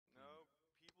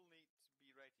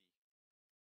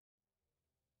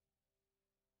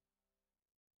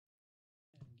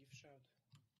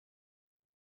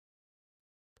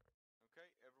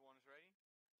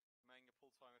full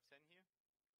time of 10 here.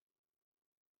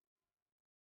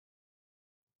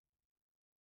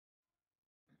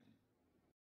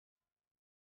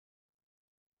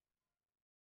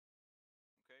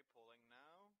 Okay, pulling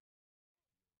now.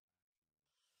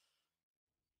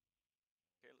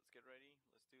 Okay, let's get ready.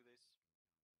 Let's do this.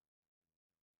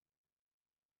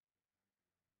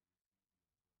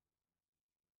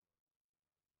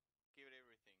 Give it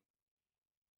everything.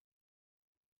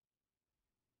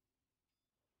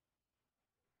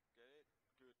 Get it?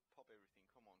 Good. Pop everything.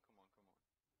 Come on, come on, come on.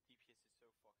 DPS is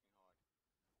so fucking hard.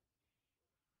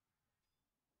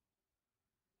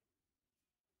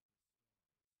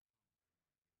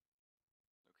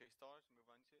 Okay, stars, move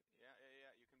on to it. Yeah, yeah,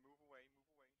 yeah. You can move away,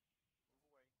 move away. Move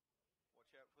away.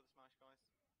 Watch out for the smash, guys.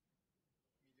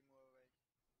 Melee move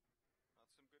away.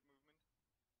 That's some good movement.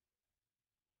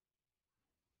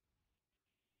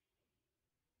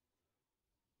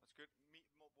 That's good.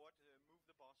 Move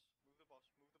the boss. Move the boss.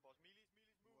 Move the boss. Melees,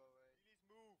 melees, move. Melees,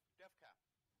 move. Death cap.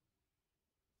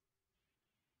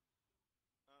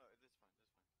 Oh, no, this is fine.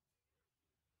 This is fine.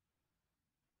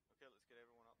 Okay, let's get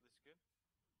everyone up. This is good.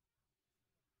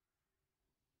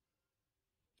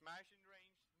 Smash in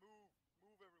range. Move.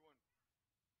 Move, everyone.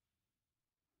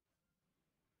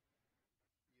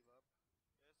 Heal up.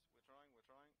 Yes, we're trying. We're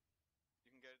trying. You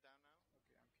can get it down now.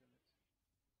 Okay, I'm killing it.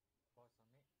 Pause on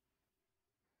me.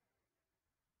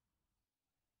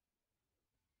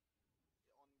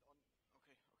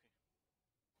 Okay, okay.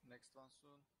 Next one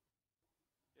soon.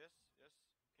 Yes, yes.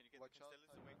 Can you get Watch the out,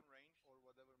 Constellus away from range? Or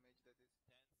whatever mage that is.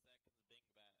 10 seconds, big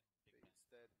bang. Okay, it's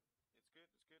dead. It's good,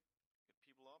 it's good. Get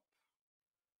people up.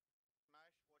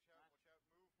 Smash, watch out, watch out.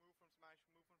 Move from smash,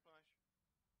 move from smash.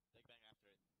 Big bang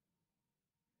after it.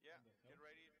 Yeah, get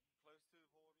ready, close to the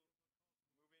portal.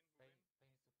 Move in, move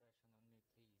in. Pain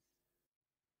suppression on me, please.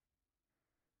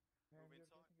 Move inside. It every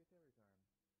time. 2 stacks.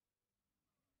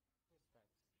 3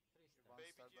 stacks. One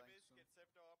Baby star dying Jibbies, soon. get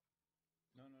saved up.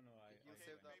 No, He'll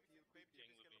save that. Baby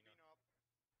Jibbies, get Lupino up.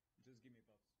 Just give me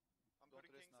buffs. I'm Don't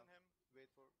putting rest kings now. on him. Wait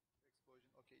for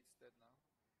explosion. Okay, it's dead now.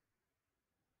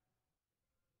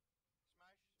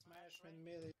 Smash when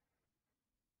melee.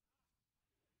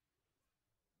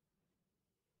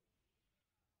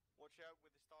 Watch out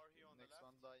with the star here on the Next left.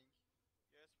 one dying.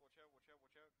 Yes, watch out, watch out,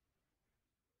 watch out.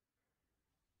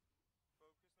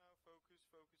 Focus now, focus,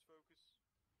 focus, focus.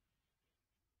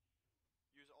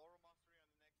 Use Aura Mastery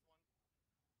on the next one.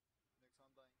 Next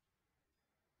one dying. Focus, focus,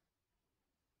 focus.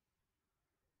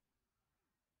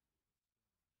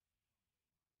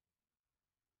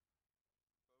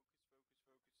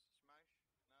 Smash.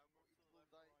 Now move It to the will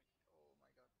left die. and right. Oh my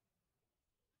god.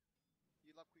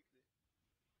 Heal up quickly.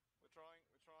 We're trying,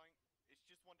 we're trying. It's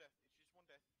just one death, it's just one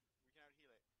death. We can out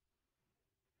heal it.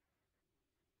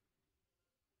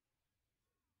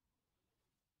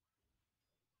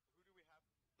 Who do we have?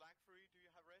 Black Fury, do you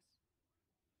have res?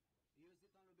 Use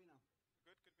it on Rubina.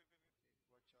 Good, good, good, good, good.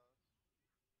 Okay, watch out.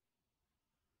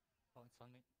 Points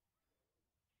on me.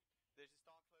 There's a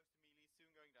star close to melee, soon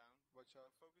going down. Watch Now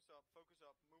out. focus up, focus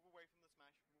up. Move away from the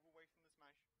smash, move away from the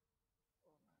smash.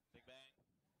 Oh man. Big bang.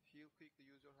 Heal quickly,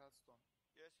 use your healthstone.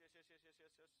 Yes, yes, yes, yes, yes,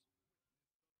 yes, yes.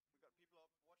 We got people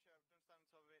up. Watch out, don't stand on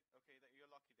top of it. Okay, you're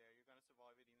lucky there. You're gonna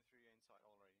survive it even through your inside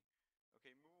already.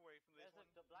 Okay, move away from this one.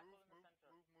 The black move, hole in the move, center.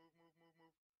 move, move, move, move,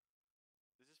 move.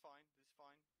 This is fine. This is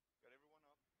fine. Got everyone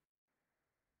up.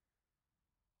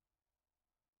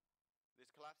 This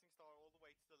collapsing star all the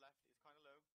way to the left is kind of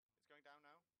low. It's going down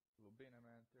now. Lubina,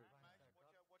 man. Third. Smash, watch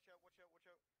out, watch out, watch out, watch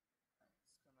out.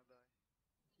 It's gonna die.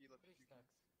 Heal up 3 if you can.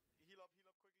 stacks. Heal up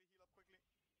quickly, heal up quickly.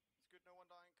 It's good, no one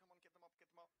dying. Come on, get them up, get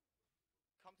them up.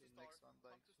 Come to Okay, star, next one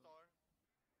come dying to soon. star.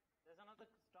 There's another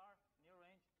star near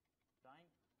range. Dying.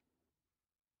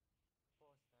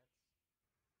 4 stacks.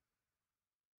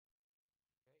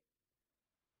 Okay.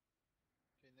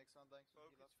 Okay, next one dying soon.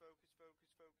 Heal up. Focus, focus, focus,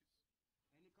 focus.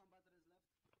 Any combatants left?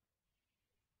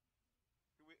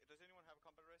 Does anyone have a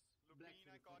combat rest? Black Lupina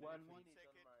Fury, got 1 it. minute Take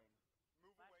on it. mine.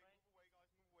 Move Flash away, right. move away, guys.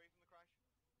 Move away from the crash.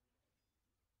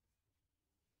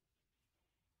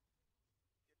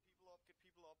 Get people up, get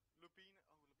people up. Lupina.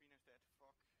 Oh, Lupina's dead.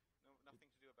 Fuck. No, nothing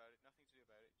to do about it. Nothing to do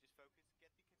about it. Just focus.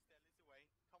 Get the Constellas away.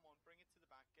 Come on, bring it to the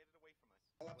back. Get it away from us.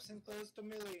 Collapsing close to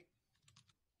melee.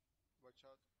 Watch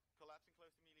out. Collapsing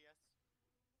close to melee, yes.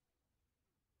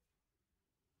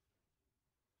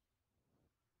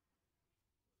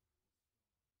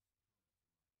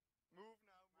 Move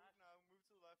now, move now, move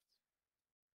to the left.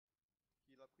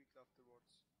 Heal up quickly afterwards.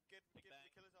 Get the bang.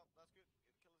 killers up, that's good.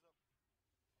 Get the killers up.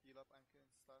 Heal up, I'm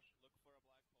killing star. Look for a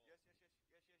black hole. Yes, yes, yes,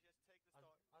 yes, yes, yes. Take the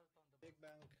star. Alt on the Big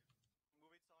bank.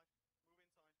 Move inside, move inside,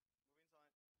 move inside.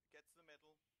 Get to the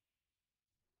middle.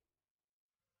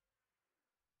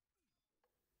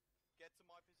 get to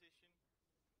my position.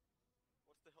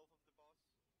 What's the health of the boss?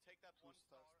 Take that 2 one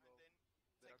star stars low. and then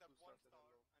There take are that 2 one stars that are star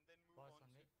low. and then move Boss on on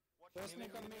to me. watch Boss me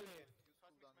make a melee. Use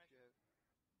Cosmic cooldown if smash. you have.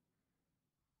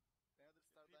 Another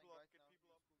star Get dying people up, right get now. people Use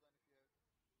up. cooldown if you have.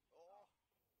 Oh,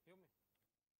 Heal me.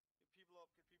 get people up,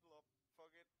 get people up.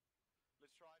 Fuck it.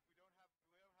 Let's try it.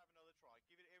 We don't have another try.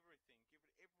 Give it everything. Give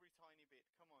it every tiny bit.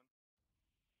 Come on.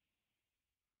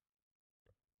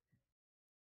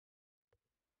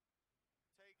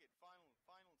 Take it.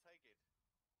 Final, take it.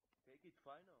 Take it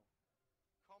final.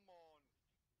 Come on.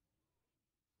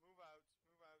 Move out,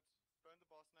 move out. Burn the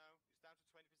boss now. It's down to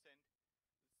 20%.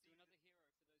 Let's Do see. another hero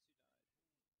for those who died.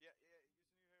 Yeah, use a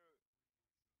new hero.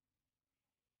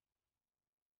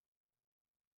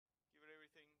 Give it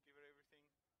everything, give it everything.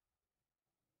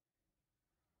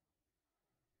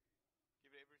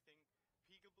 Give it everything.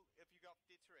 Peekable, if you got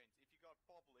deterrent, if you got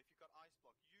bobble, if you got ice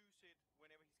block, use it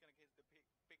whenever he's gonna get the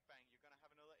big bang. You're gonna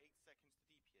have another 8 seconds to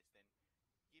DPS then.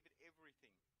 Give it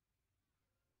everything.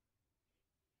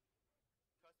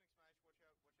 Cosmic smash, watch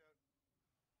out, watch out.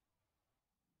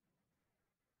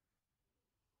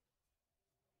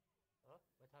 Oh,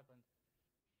 what happened?